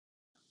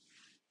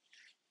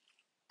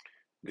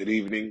Good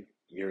evening.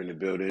 You're in the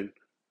building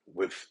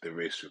with the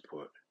Race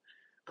Report.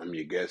 I'm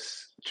your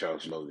guest,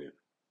 Charles Logan.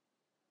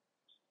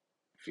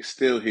 If you're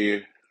still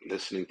here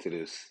listening to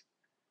this,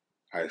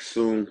 I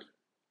assume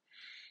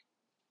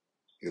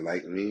you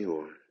like me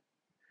or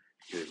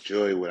you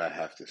enjoy what I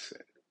have to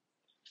say,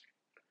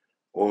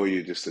 or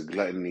you're just a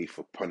gluttony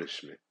for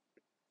punishment.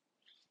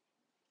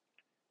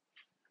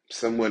 I'm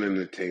somewhat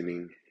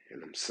entertaining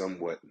and I'm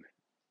somewhat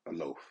a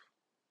loaf.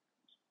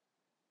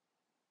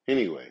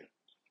 Anyway,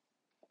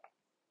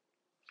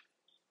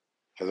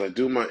 as I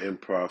do my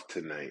improv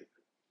tonight,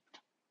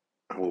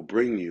 I will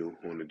bring you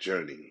on a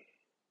journey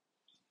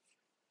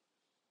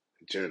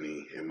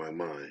in my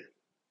mind,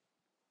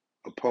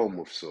 a poem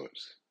of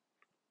sorts,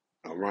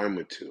 a rhyme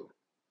or two,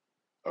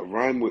 a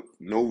rhyme with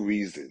no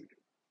reason,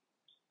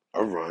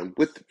 a rhyme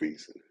with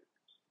reason.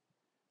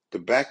 The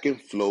back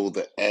and flow,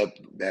 the ebb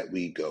that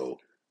we go,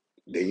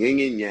 the yin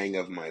and yang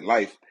of my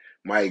life,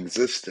 my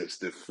existence,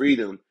 the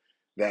freedom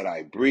that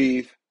I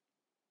breathe.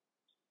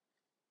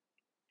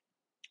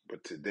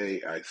 But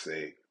today I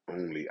say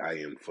only I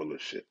am full of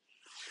shit.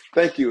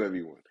 Thank you,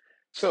 everyone.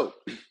 So,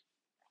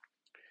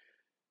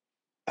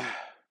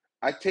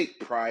 I take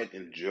pride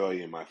and joy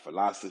in my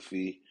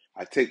philosophy.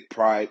 I take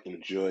pride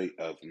and joy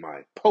of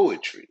my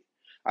poetry.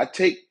 I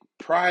take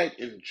pride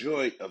and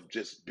joy of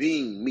just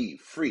being me,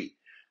 free.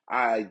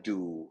 I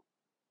do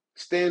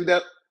stand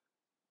up.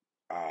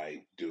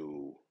 I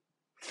do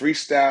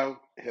freestyle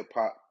hip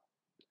hop,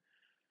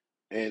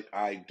 and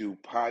I do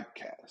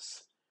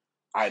podcasts.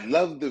 I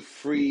love the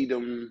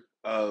freedom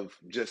of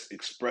just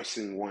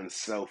expressing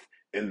oneself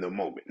in the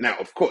moment. Now,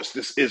 of course,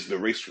 this is the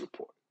race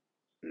report,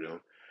 you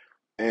know.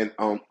 And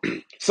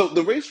so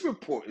the race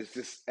report is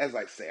just, as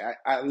I say,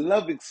 I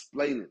love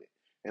explaining it.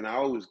 And I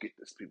always get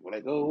this people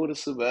like, oh, what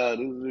it's about?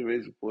 This is the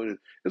race report.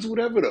 It's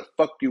whatever the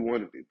fuck you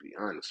want it to be,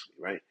 honestly,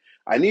 right?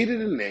 I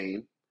needed a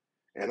name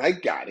and I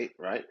got it,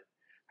 right?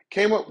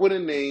 Came up with a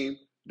name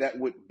that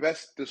would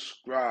best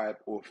describe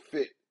or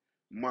fit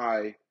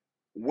my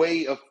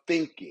way of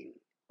thinking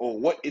or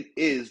what it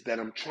is that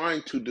I'm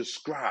trying to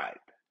describe,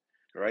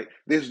 right?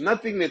 There's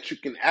nothing that you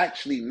can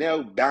actually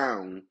nail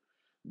down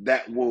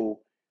that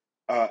will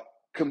uh,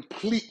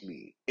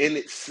 completely in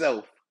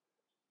itself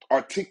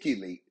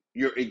articulate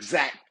your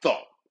exact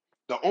thought.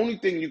 The only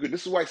thing you could,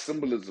 this is why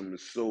symbolism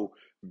is so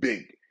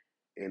big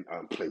in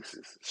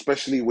places,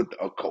 especially with the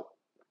occult,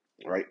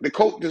 right?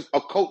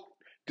 Occult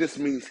just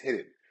means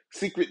hidden,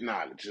 secret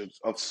knowledge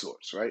of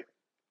sorts, right?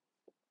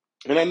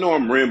 And I know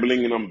I'm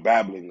rambling and I'm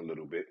babbling a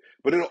little bit,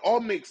 but it'll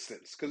all make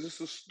sense because it's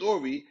a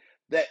story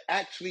that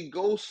actually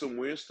goes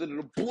somewhere instead of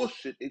the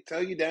bullshit they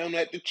tell you down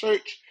at the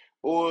church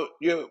or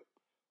your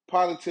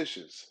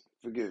politicians.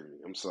 Forgive me,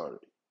 I'm sorry.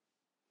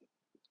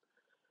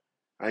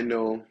 I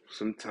know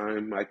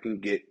sometimes I can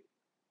get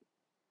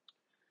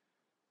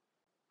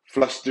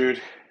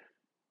flustered,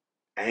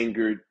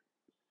 angered,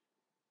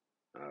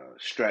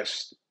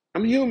 stressed.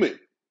 I'm human.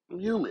 I'm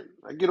human.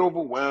 I get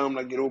overwhelmed.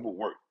 I get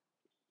overworked.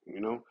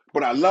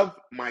 But I love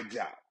my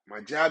job.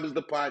 My job is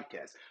the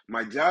podcast.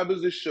 My job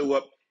is to show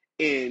up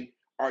and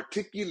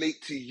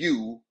articulate to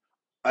you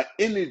an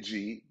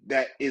energy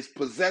that is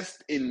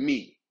possessed in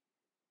me,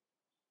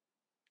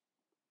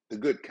 the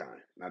good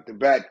kind, not the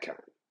bad kind.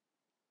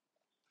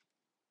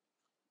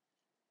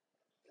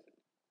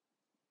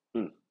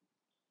 Mm.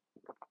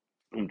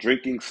 I'm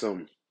drinking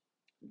some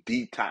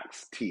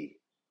detox tea.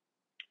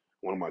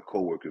 One of my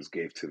coworkers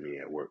gave to me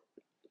at work.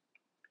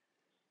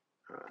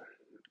 Uh,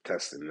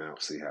 Testing now,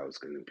 see how it's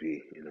going to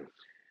be.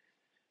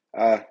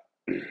 Uh,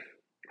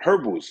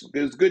 Herbals.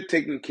 It's good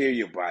taking care of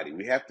your body.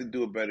 We have to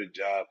do a better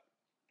job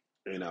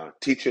in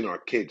teaching our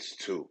kids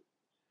to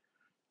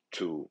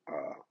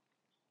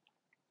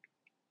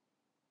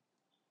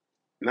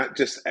not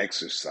just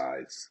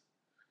exercise,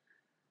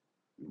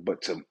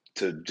 but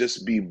to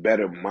just be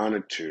better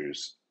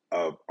monitors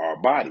of our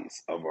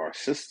bodies, of our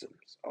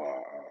systems,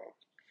 our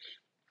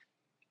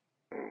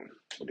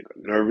what do you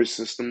call nervous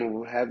system,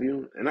 or what have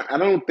you. And I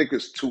don't think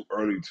it's too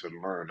early to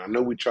learn. I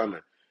know we're trying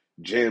to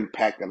jam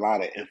pack a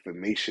lot of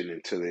information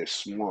into their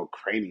small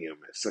cranium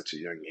at such a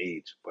young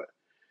age, but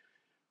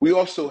we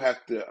also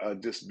have to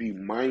just be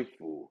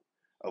mindful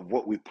of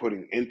what we're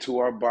putting into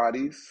our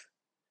bodies,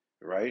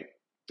 right?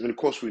 And of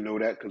course, we know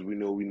that because we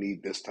know we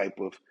need this type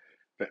of,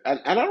 and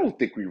I don't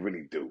think we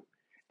really do.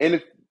 And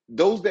if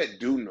those that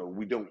do know,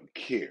 we don't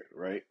care,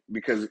 right?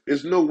 Because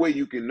there's no way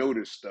you can know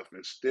this stuff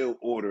and still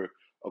order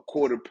a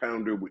quarter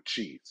pounder with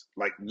cheese.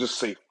 Like, just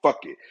say fuck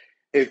it.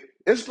 If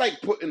it's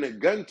like putting a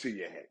gun to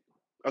your head,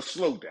 a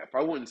slow death.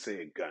 I wouldn't say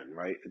a gun,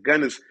 right? A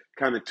gun is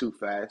kind of too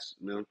fast,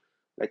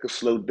 like a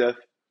slow death.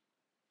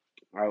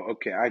 Oh,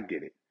 okay, I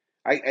get it.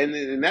 And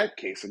in that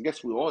case, I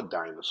guess we all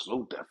dying a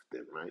slow death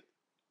then, right?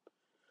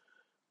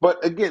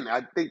 But again,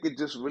 I think it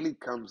just really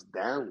comes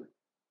down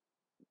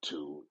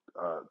to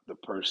the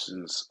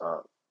person's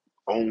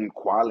own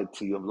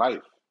quality of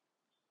life,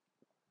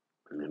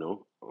 you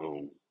know.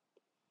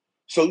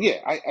 So yeah,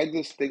 I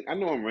just think I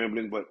know I'm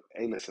rambling, but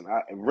hey, listen,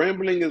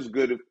 rambling is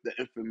good if the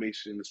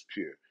information is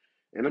pure.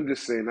 And I'm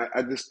just saying,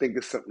 I just think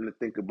it's something to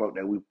think about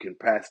that we can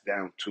pass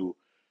down to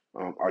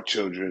our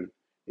children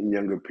and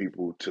younger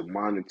people to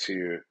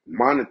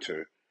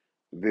monitor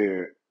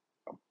their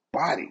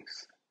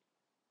bodies.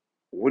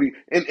 What do you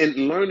and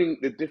learning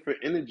the different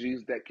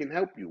energies that can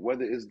help you,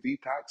 whether it's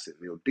detoxing.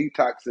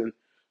 Detoxing.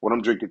 What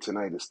I'm drinking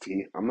tonight is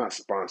tea. I'm not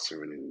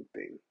sponsoring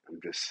anything. I'm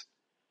just,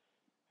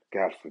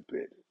 God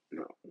forbid.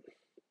 No,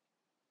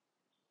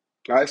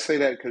 I say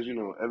that because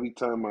every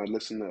time I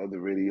listen to other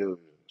radio,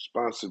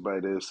 sponsored by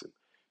this. And,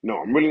 no,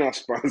 I'm really not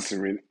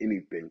sponsoring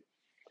anything.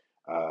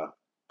 Uh,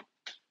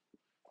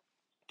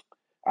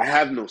 I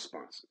have no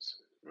sponsors,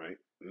 right?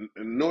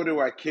 Nor do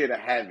I care to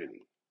have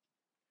any,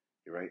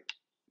 right?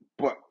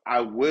 But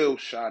I will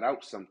shout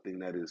out something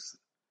that is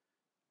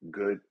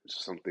good,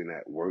 something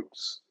that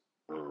works,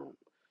 um,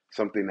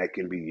 something that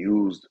can be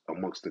used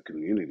amongst the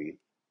community.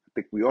 I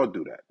think we all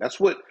do that. That's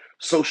what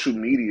social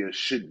media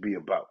should be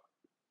about.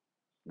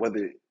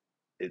 Whether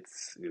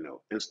it's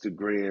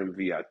Instagram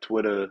via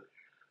Twitter,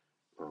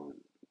 um,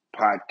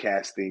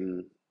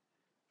 podcasting.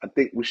 I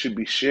think we should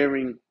be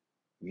sharing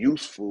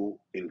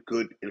useful and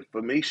good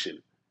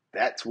information.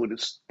 That's what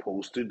it's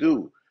supposed to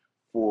do.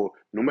 For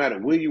no matter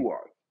where you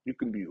are, you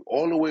can be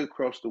all the way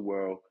across the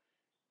world,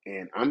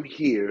 and I'm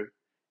here.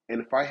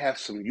 And if I have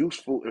some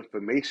useful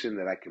information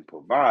that I can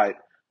provide,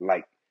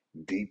 like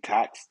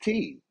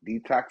detoxing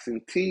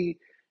tea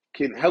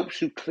can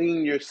help you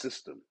clean your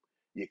system,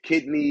 your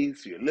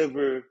kidneys, your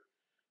liver,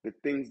 the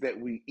things that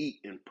we eat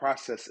and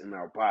process in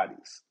our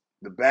bodies,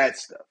 the bad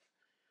stuff.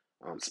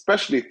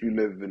 Especially if you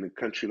live in a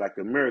country like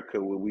America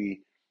where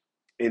we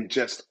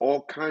ingest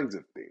all kinds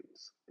of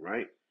things,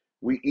 right?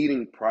 We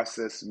eating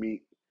processed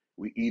meat,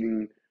 we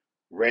eating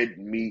red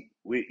meat,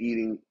 we're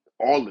eating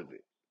all of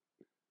it.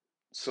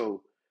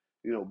 So,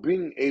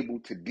 being able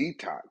to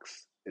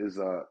detox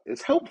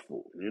is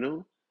helpful.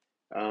 And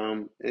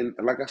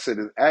like I said,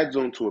 it adds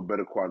on to a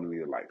better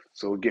quality of life.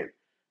 So again,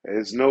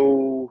 there's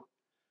no,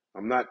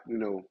 I'm not,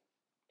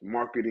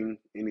 marketing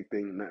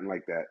anything, nothing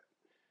like that.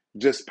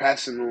 Just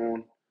passing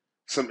on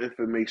some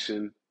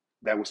information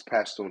that was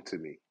passed on to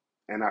me.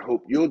 And I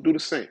hope you'll do the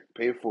same.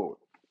 Pay it forward.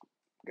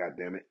 God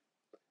damn it.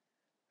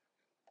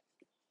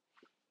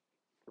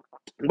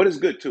 But it's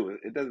good too.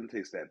 It doesn't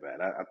taste that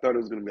bad. I thought it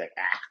was gonna be like,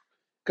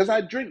 because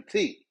I drink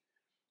tea.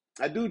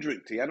 I do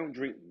drink tea. I don't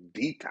drink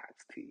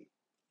detox tea.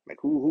 Like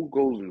who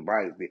goes and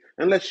buys tea?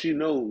 Unless you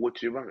know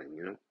what you're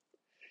buying.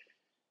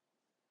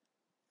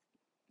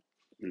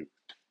 Mm.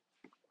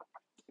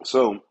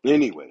 So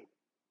anyway,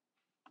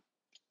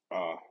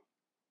 uh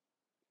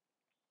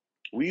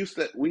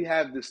we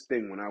have this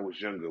thing when I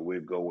was younger,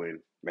 we'd go in,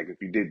 like if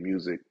you did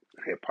music,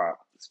 hip hop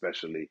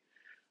especially,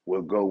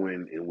 we'll go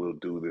in and we'll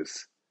do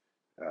this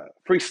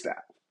freestyle.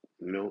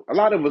 A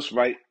lot of us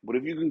write, but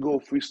if you can go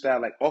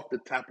freestyle like off the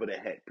top of the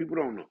head, people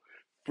don't know.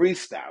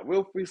 Freestyle,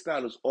 real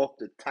freestyle is off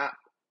the top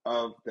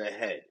of the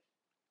head,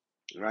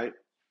 right?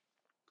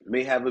 You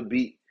may have a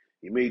beat,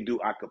 you may do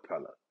a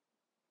cappella.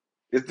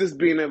 It's just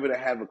being able to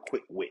have a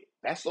quick wit.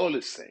 That's all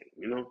it's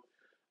saying.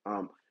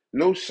 Um,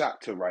 no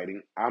shot to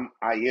writing. I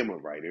am a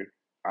writer.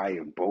 I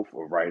am both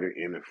a writer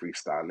and a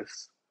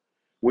freestylist,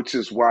 which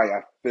is why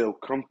I feel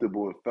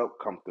comfortable and felt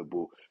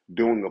comfortable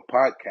doing a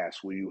podcast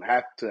where you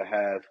have to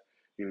have,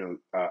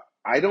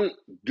 I don't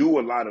do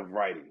a lot of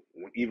writing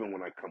even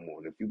when I come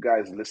on. If you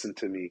guys listen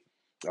to me,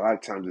 a lot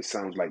of times it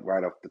sounds like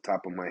right off the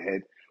top of my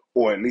head,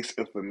 or at least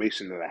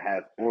information that I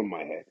have on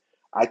my head.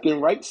 I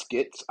can write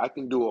skits. I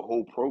can do a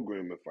whole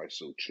program if I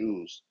so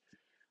choose.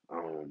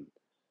 Um,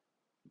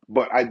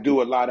 but I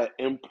do a lot of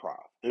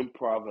improv.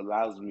 Improv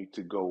allows me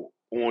to go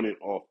on and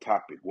off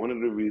topic. One of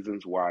the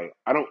reasons why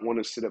I don't want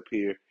to sit up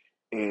here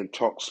and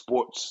talk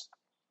sports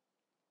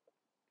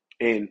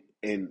and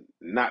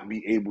not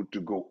be able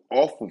to go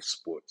off of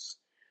sports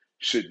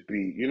should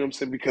be, you know what I'm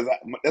saying? Because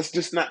that's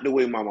just not the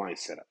way my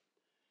mind's set up.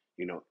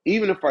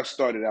 Even if I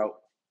started out,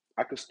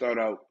 I could start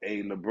out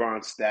a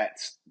LeBron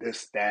stats,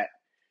 this, that,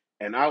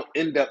 and I'll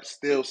end up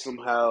still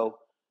somehow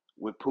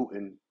with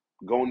Putin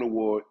going to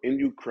war in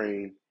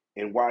Ukraine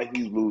and why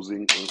he's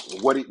losing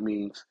and what it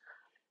means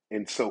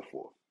and so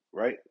forth,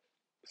 right?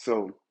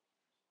 So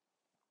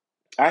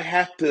I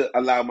have to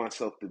allow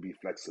myself to be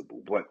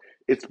flexible, but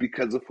it's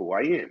because of who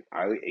I am.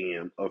 I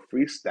am a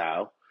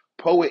freestyle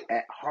poet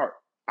at heart.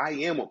 I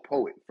am a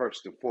poet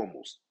first and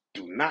foremost.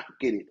 Do not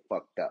get it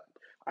fucked up.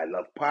 I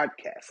love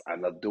podcasts. I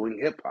love doing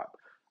hip hop.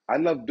 I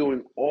love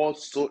doing all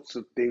sorts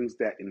of things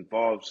that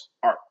involves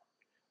art.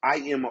 I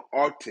am an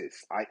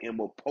artist. I am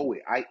a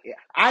poet.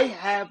 I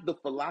have the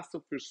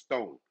philosopher's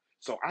stone.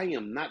 So I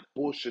am not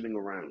bullshitting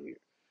around here.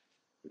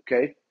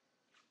 Okay?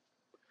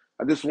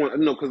 I just want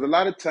because a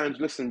lot of times,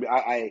 listen,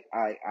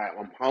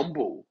 I'm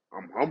humble.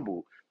 I'm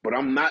humble, but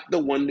I'm not the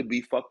one to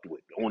be fucked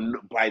with on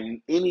by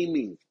any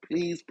means.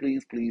 Please,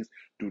 please, please,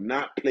 do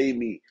not play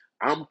me.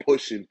 I'm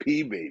pushing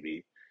P,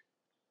 baby.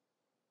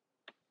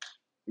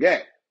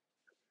 Yeah,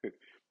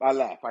 I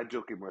laugh. I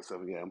joke at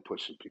myself. Yeah, I'm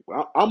pushing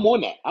people. I'm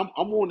on that. I'm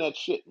on that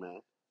shit, man.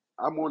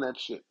 I'm on that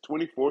shit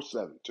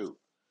 24/7 too.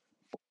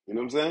 You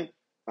know what I'm saying?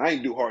 I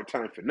ain't do hard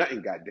time for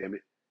nothing. Goddamn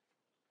it.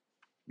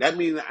 That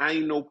means I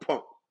ain't no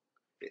punk.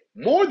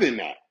 More than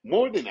that.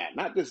 More than that,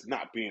 not just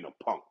not being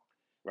a punk,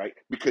 right?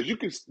 Because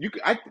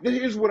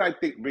here's what I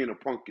think being a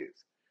punk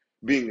is: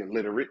 being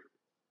illiterate,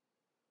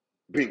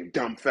 being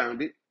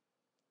dumbfounded,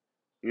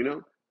 you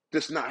know,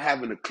 just not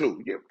having a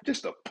clue. You're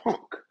just a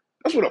punk.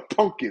 That's what a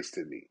punk is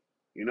to me,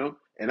 you know.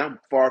 And I'm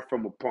far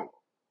from a punk.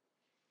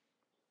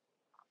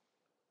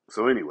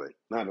 So anyway,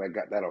 now that I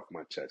got that off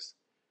my chest,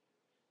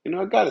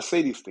 I gotta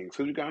say these things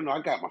because you gotta know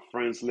I got my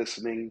friends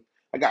listening.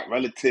 I got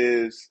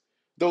relatives,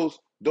 those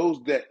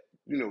that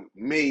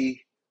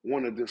may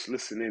want to just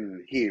listen in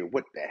and hear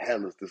what the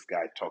hell is this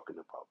guy talking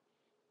about.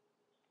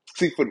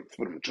 See, for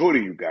the majority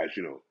of you guys,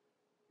 you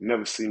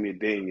never see me a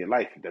day in your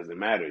life. It doesn't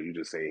matter. You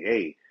just say,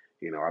 hey,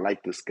 I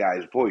like this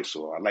guy's voice,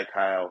 or I like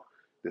how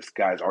this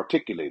guy's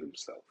articulate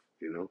himself.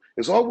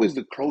 It's always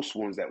the close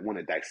ones that want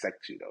to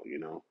dissect you,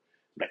 though.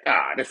 Like,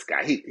 this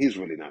guy, he's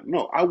really not.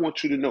 No, I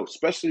want you to know,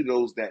 especially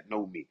those that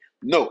know me.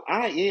 No,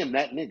 I am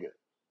that nigga.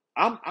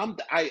 I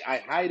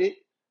hide it.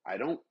 I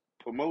don't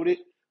promote it.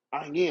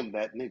 I am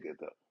that nigga,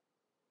 though.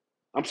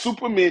 I'm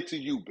Superman to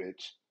you,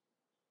 bitch.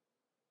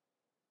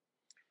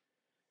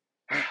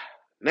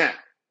 Now,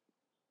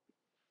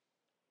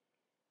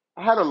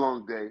 I had a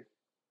long day.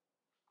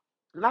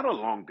 Not a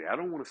long day. I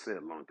don't want to say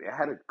a long day. I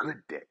had a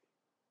good day.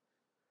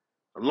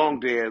 A long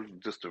day is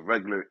just a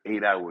regular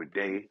 8-hour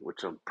day,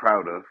 which I'm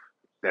proud of.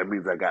 That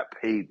means I got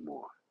paid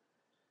more.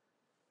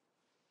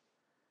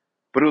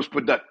 But it was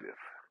productive.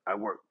 I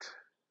worked.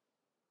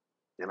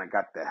 And I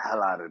got the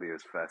hell out of there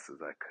as fast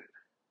as I could.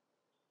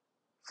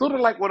 Sort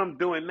of like what I'm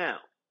doing now.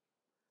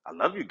 I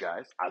love you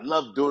guys. I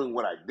love doing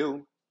what I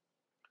do.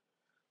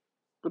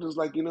 But it's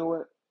like, you know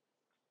what?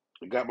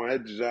 I got my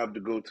other job to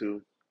go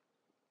to.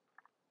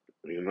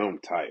 I'm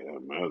tired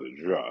of my other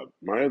job.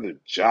 My other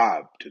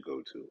job to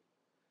go to.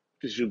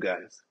 Just you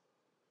guys.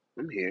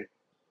 I'm here.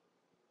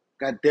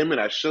 God damn it,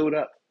 I showed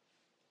up.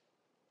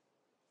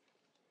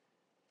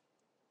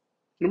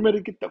 I'm ready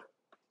to get the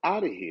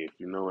out of here, if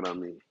you know what I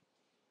mean.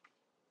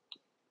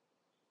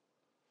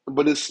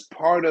 But it's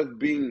part of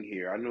being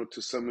here. I know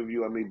to some of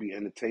you I may be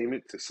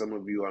entertainment, to some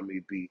of you I may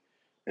be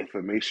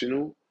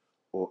informational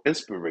or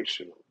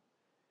inspirational.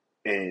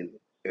 And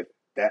if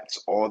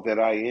that's all that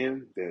I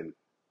am, then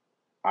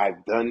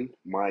I've done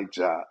my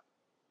job.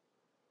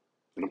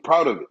 And I'm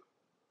proud of it.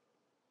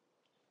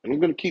 And I'm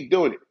going to keep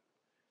doing it.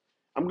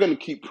 I'm going to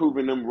keep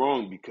proving them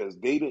wrong because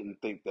they didn't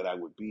think that I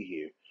would be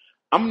here.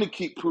 I'm going to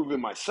keep proving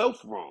myself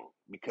wrong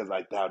because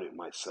I doubted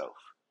myself.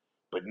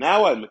 But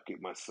now I look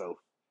at myself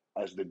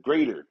as the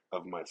greater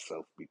of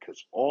myself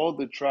because all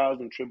the trials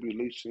and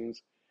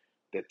tribulations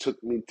that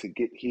took me to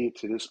get here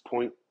to this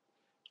point,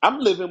 I'm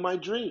living my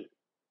dream.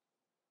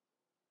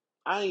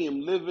 I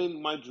am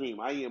living my dream.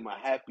 I am a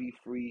happy,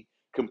 free,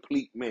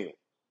 complete man.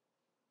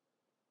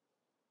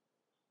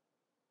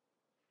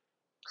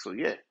 So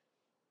yeah,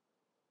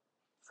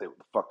 say what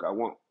the fuck I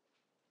want.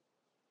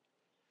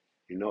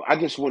 I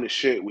just want to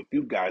share it with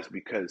you guys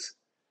because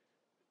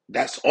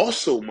that's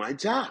also my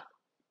job.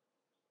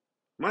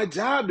 My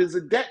job is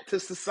a debt to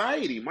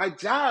society. My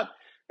job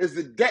is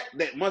a debt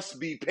that must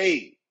be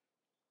paid.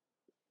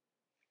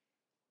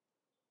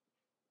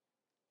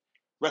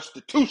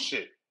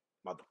 Restitution,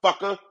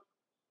 motherfucker.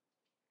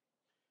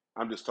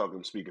 I'm just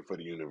speaking for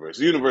the universe.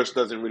 The universe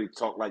doesn't really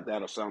talk like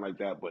that or sound like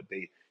that, but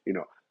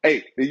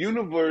hey, the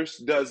universe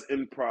does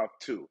improv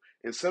too.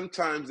 And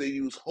sometimes they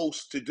use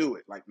hosts to do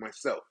it, like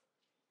myself.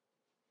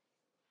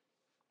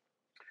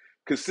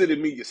 Consider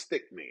me your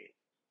stick man.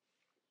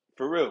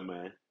 For real,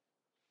 man.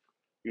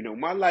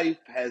 My life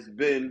has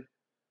been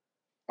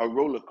a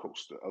roller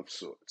coaster of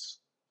sorts.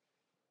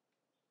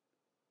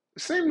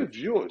 The same as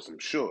yours, I'm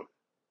sure.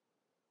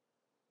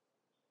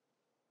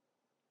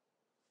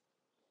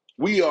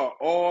 We are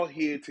all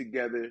here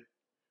together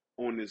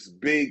on this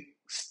big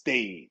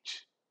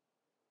stage.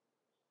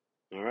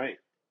 All right.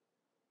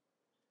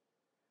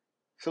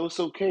 So it's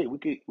okay.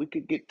 We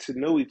could get to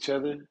know each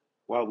other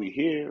while we're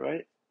here,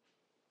 right?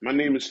 My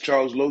name is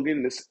Charles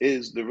Logan. This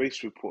is the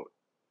Race Report.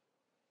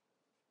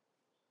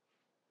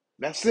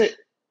 That's it.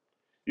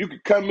 You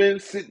can come in,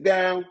 sit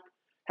down,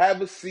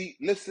 have a seat,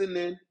 listen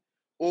in,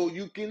 or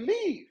you can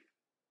leave.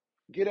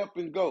 Get up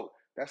and go.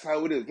 That's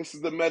how it is. This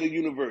is the meta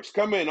universe.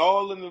 Come in,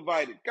 all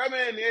invited. Come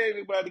in,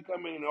 everybody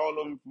come in, all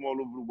over from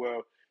all over the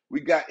world. We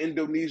got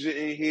Indonesia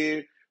in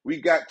here. We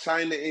got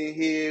China in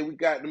here. We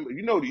got them.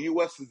 The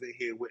U.S. is in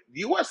here. The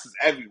U.S. is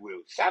everywhere.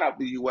 Shout out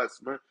to the U.S.,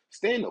 man.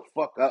 Stand the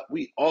fuck up.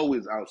 We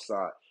always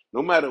outside.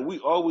 We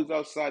always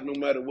outside, no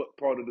matter what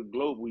part of the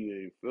globe we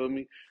in. You feel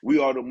me? We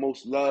are the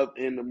most loved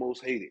and the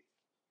most hated.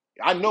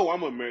 I know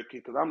I'm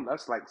American because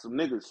that's like some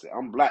niggas say.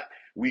 I'm black.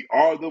 We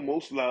are the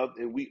most loved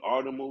and we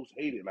are the most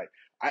hated. Like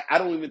I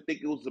don't even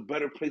think it was a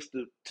better place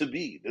to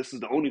be. This is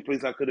the only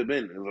place I could have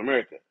been. It was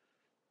America.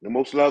 The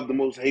most loved, the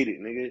most hated,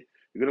 nigga.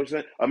 You know what I'm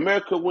saying?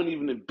 America wouldn't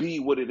even be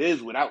what it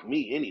is without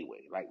me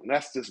anyway. Like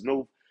that's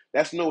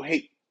no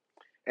hate.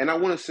 And I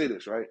want to say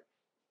this, right?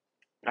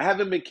 I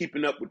haven't been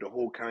keeping up with the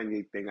whole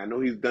Kanye thing. I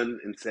know he's done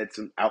and said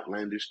some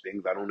outlandish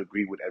things. I don't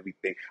agree with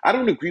everything. I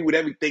don't agree with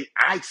everything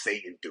I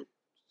say and do.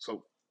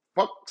 So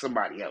fuck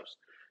somebody else.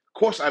 Of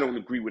course, I don't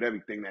agree with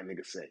everything that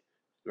nigga say,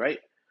 right?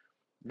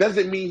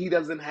 Doesn't mean he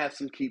doesn't have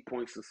some key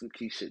points and some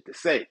key shit to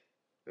say,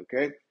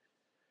 okay?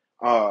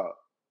 Uh,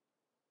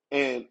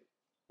 and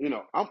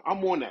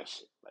I'm on that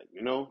shit, like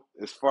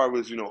as far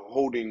as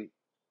holding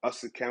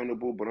us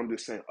accountable. But I'm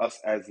just saying us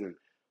as in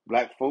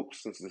black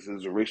folks, since this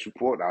is a race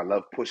report. I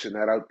love pushing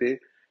that out there.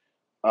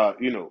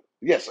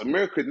 Yes,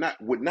 America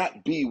would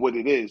not be what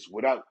it is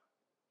without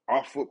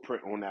our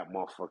footprint on that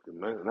motherfucker,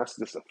 man. And that's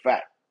just a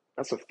fact.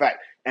 That's a fact.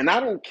 And I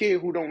don't care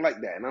who don't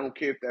like that. And I don't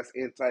care if that's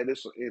anti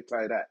this or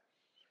anti that.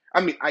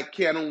 I mean, I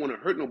care. I don't want to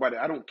hurt nobody.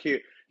 I don't care.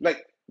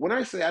 Like, when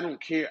I say I don't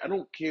care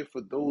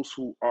for those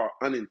who are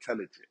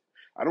unintelligent.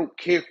 I don't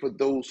care for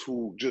those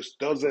who just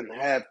doesn't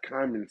have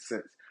common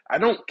sense. I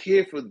don't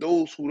care for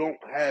those who don't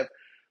have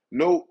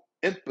no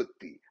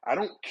empathy. I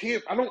don't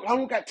care. I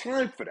don't got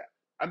time for that.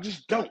 I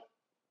just don't.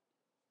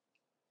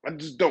 I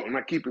just don't. And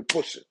I keep it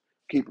pushing.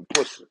 Keep it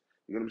pushing.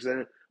 You know what I'm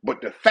saying?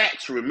 But the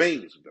facts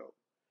remains though.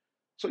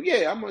 So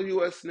yeah, I'm a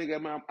US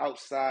nigga, man. I'm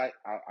outside.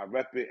 I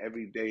rep it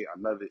every day. I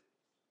love it.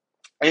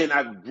 And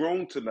I've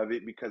grown to love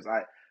it because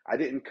I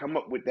didn't come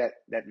up with that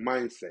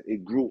mindset.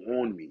 It grew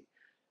on me,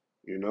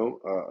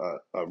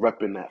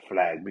 repping that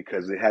flag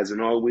because it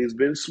hasn't always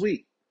been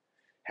sweet,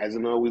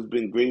 hasn't always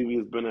been gravy.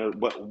 It's been a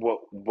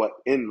what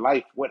in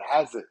life? What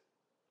hasn't?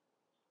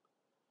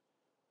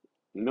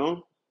 You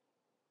know.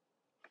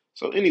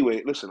 So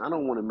anyway, listen. I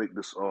don't want to make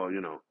this all.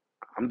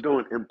 I'm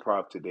doing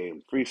improv today.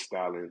 I'm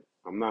freestyling.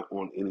 I'm not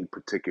on any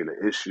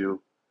particular issue.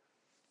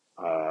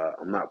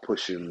 I'm not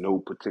pushing no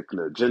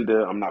particular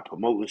agenda. I'm not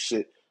promoting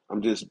shit.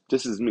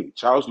 This is me,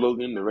 Charles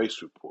Logan, the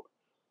Race Report.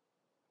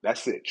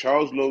 That's it.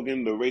 Charles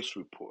Logan, the Race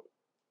Report.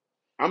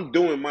 I'm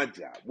doing my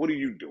job. What are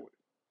you doing?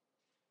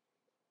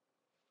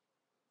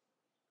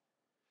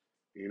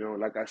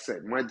 Like I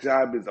said, my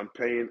job is I'm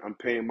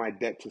paying my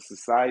debt to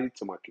society,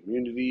 to my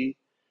community,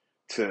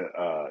 to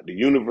the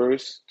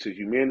universe, to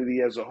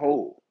humanity as a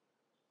whole.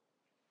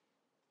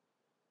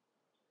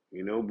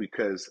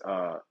 Because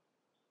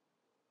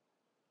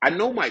I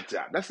know my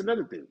job. That's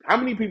another thing. How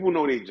many people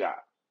know their job?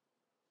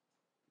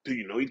 Do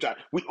you know your job?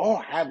 We all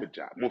have a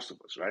job, most of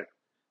us, right?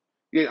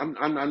 Yeah,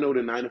 I know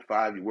the 9 to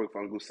 5. You work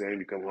for Uncle Sam.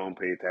 You come home,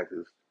 pay your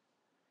taxes.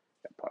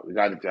 That part. We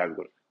got a job.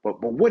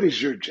 But what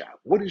is your job?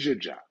 What is your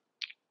job?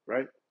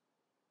 Right?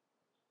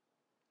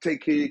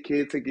 Take care of your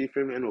kids, take care of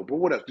your family. I know. But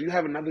what else? Do you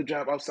have another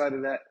job outside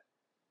of that?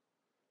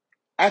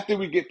 After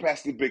we get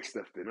past the big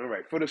stuff, then all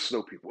right, for the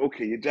slow people.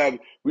 Okay, your job.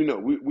 We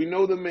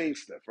know the main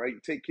stuff, right? You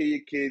take care of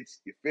your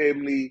kids, your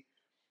family,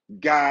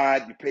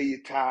 God. You pay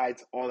your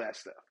tithes, all that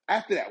stuff.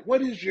 After that,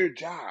 what is your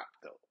job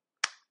though?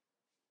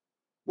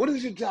 What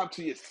is your job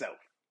to yourself?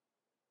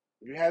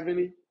 You have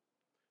any?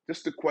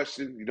 Just a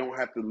question. You don't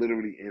have to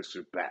literally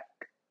answer back.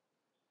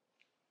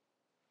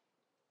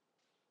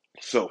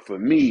 So for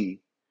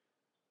me,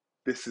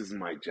 this is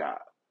my job.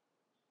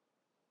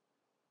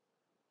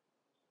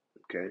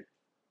 Okay.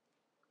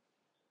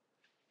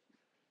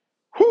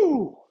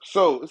 Whew.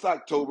 So it's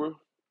October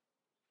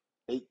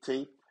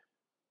 18th,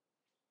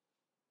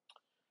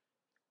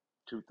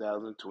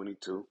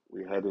 2022.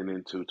 We're heading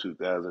into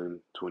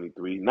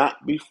 2023.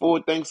 Not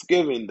before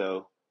Thanksgiving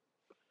though.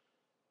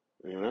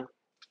 You know?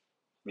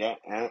 Yeah,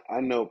 I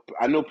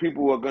know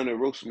people are gonna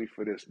roast me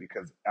for this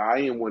because I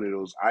am one of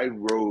those. I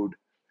rode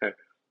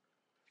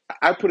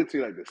I put it to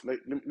you like this.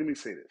 Let me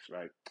say this,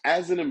 right?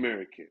 As an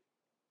American,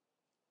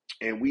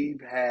 and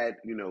we've had,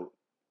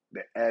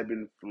 the ebb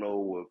and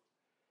flow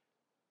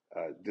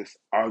of this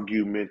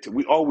argument.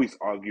 We always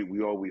argued.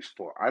 We always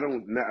fought. I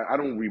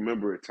don't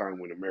remember a time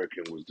when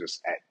America was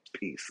just at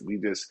peace.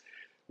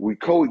 We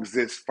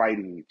coexist,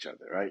 fighting each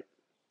other, right?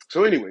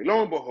 So anyway,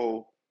 lo and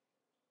behold,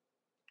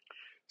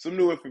 some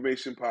new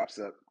information pops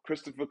up.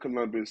 Christopher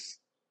Columbus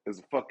is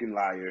a fucking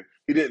liar.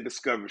 He didn't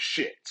discover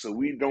shit. So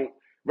we don't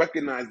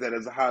recognize that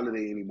as a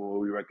holiday anymore.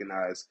 We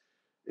recognize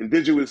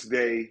Indigenous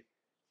Day,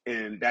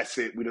 and that's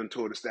it. We done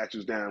tore the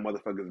statues down.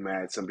 Motherfuckers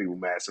mad. Some people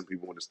mad. Some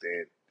people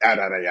understand. Da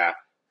da da da.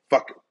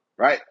 Fuck it.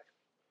 Right?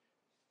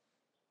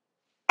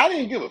 I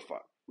didn't give a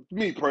fuck.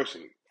 Me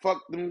personally.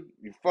 Fuck them.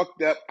 You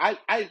fucked up. I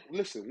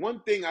listen,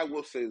 one thing I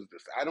will say is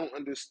this. I don't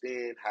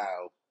understand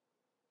how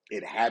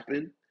it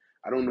happened.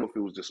 I don't know if it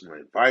was just my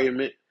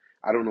environment.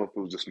 I don't know if it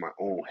was just my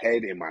own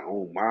head and my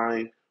own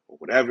mind or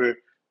whatever.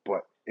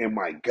 But in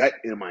my gut,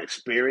 in my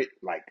spirit,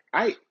 like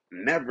I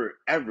never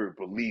ever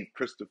believed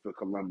Christopher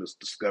Columbus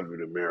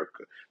discovered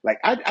America. Like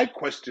I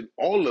questioned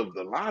all of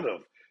the lot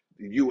of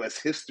the U.S.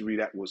 history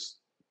that was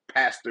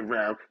passed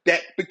around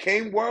that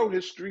became world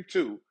history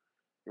too,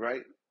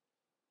 right?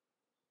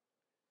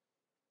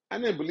 I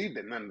didn't believe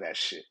that none of that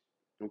shit.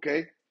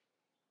 Okay,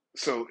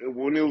 so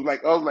when it was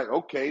like, I was like,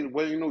 okay,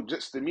 well,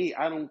 just to me,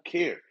 I don't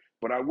care.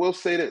 But I will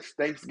say this: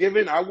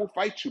 Thanksgiving, I will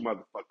fight you,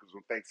 motherfuckers,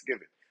 on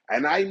Thanksgiving,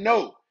 and I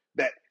know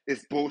that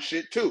it's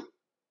bullshit too.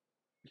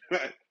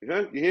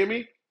 You hear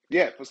me?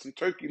 Yeah, for some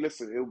turkey.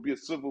 Listen, it'll be a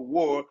civil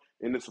war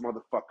in this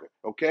motherfucker.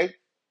 Okay,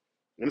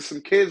 and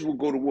some kids will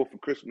go to war for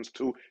Christmas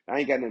too. I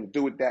ain't got nothing to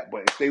do with that.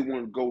 But if they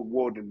want to go to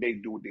war, then they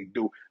do what they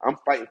do. I'm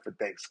fighting for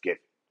Thanksgiving.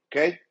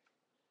 Okay.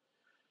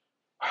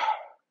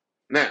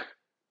 Now,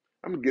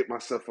 I'm gonna get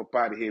myself up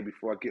out of here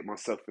before I get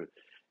myself in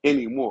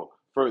any more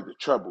further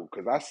trouble.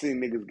 Cause I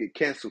seen niggas get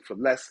canceled for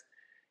less,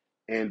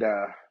 and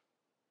I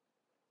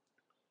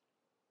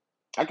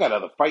got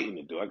other fighting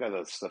to do. I got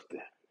other stuff to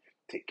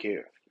take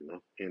care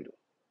of, handle.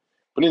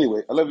 But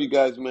anyway, I love you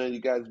guys, man. You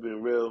guys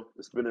been real.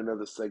 It's been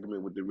another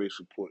segment with the Race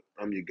Report.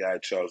 I'm your guy,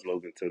 Charles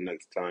Logan. Until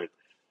next time,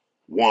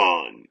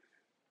 one.